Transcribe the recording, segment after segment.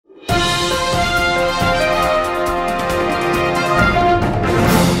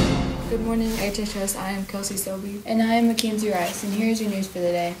Good morning, HHS. I am Kelsey Selby. And I am Mackenzie Rice, and here's your news for the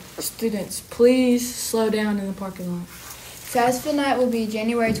day. Students, please slow down in the parking lot. Sassville Night will be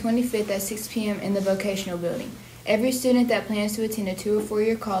January 25th at 6 p.m. in the Vocational Building. Every student that plans to attend a 2 or 4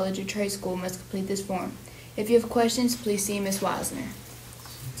 year college or trade school must complete this form. If you have questions, please see Ms. Wisner.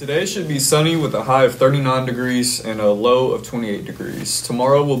 Today should be sunny with a high of 39 degrees and a low of 28 degrees.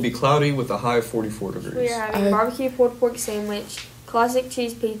 Tomorrow will be cloudy with a high of 44 degrees. We are having barbecue pulled pork sandwich, classic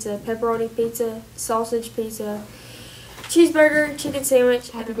cheese pizza, pepperoni pizza, sausage pizza, cheeseburger, chicken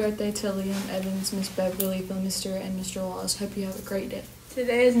sandwich. Happy birthday to Liam Evans, Miss Beverly, Mr. and Mr. Wallace. Hope you have a great day.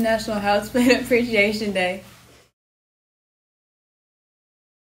 Today is National Houseplant Appreciation Day.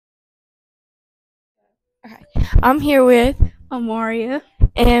 Okay. I'm here with Amaria,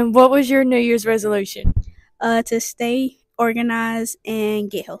 and what was your New Year's resolution? to stay organized and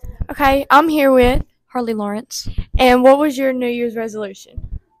get healthy. Okay, I'm here with Harley Lawrence. and what was your New Year's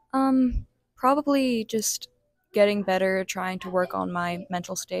resolution? Probably just getting better, trying to work on my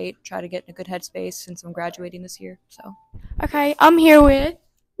mental state, try to get in a good headspace since I'm graduating this year. So, Okay, I'm here with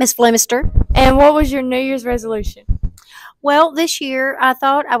Miss Flemister. and what was your New Year's resolution? Well, this year I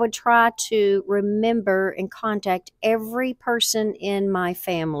thought I would try to remember and contact every person in my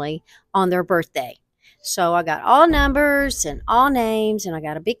family on their birthday. So I got all numbers and all names, and I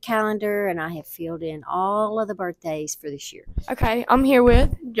got a big calendar, and I have filled in all of the birthdays for this year. Okay, I'm here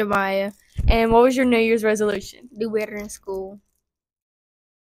with Jemiah, and what was your New Year's resolution? do better in school.